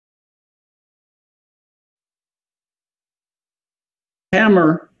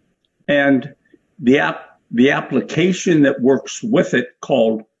hammer and the application that works with it,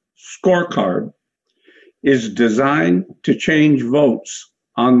 called Scorecard, is designed to change votes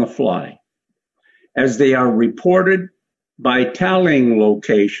on the fly as they are reported by tallying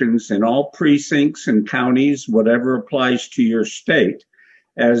locations in all precincts and counties, whatever applies to your state,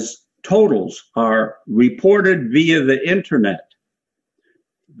 as totals are reported via the internet.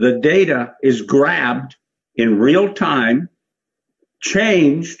 The data is grabbed in real time,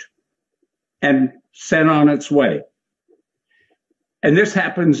 changed, and sent on its way. And this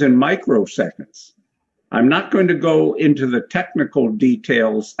happens in microseconds. I'm not going to go into the technical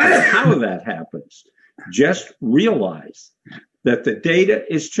details of how that happens. Just realize that the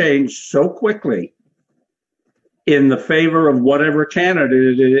data is changed so quickly in the favor of whatever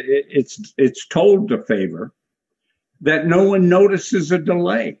candidate it's told to favor that no one notices a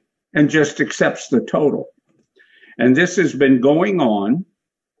delay and just accepts the total. And this has been going on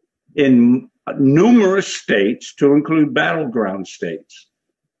in numerous states, to include battleground states,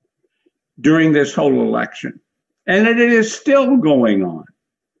 during this whole election. And it is still going on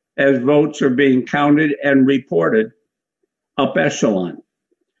as votes are being counted and reported up echelon.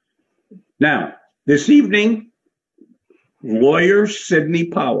 Now, this evening, lawyer Sidney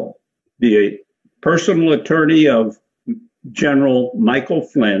Powell, the personal attorney of General Michael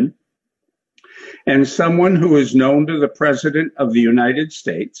Flynn, and someone who is known to the President of the United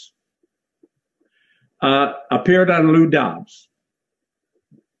States, appeared on Lou Dobbs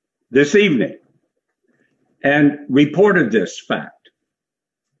this evening and reported this fact.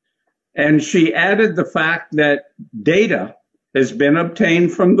 And she added the fact that data has been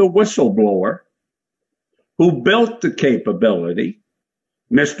obtained from the whistleblower who built the capability,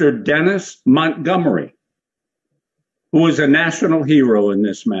 Mr. Dennis Montgomery, who is a national hero in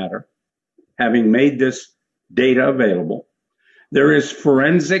this matter, having made this data available. There is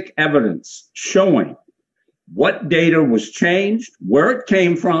forensic evidence showing what data was changed, where it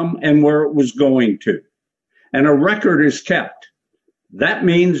came from, and where it was going to. And a record is kept. That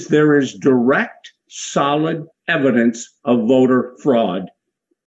means there is direct, solid evidence of voter fraud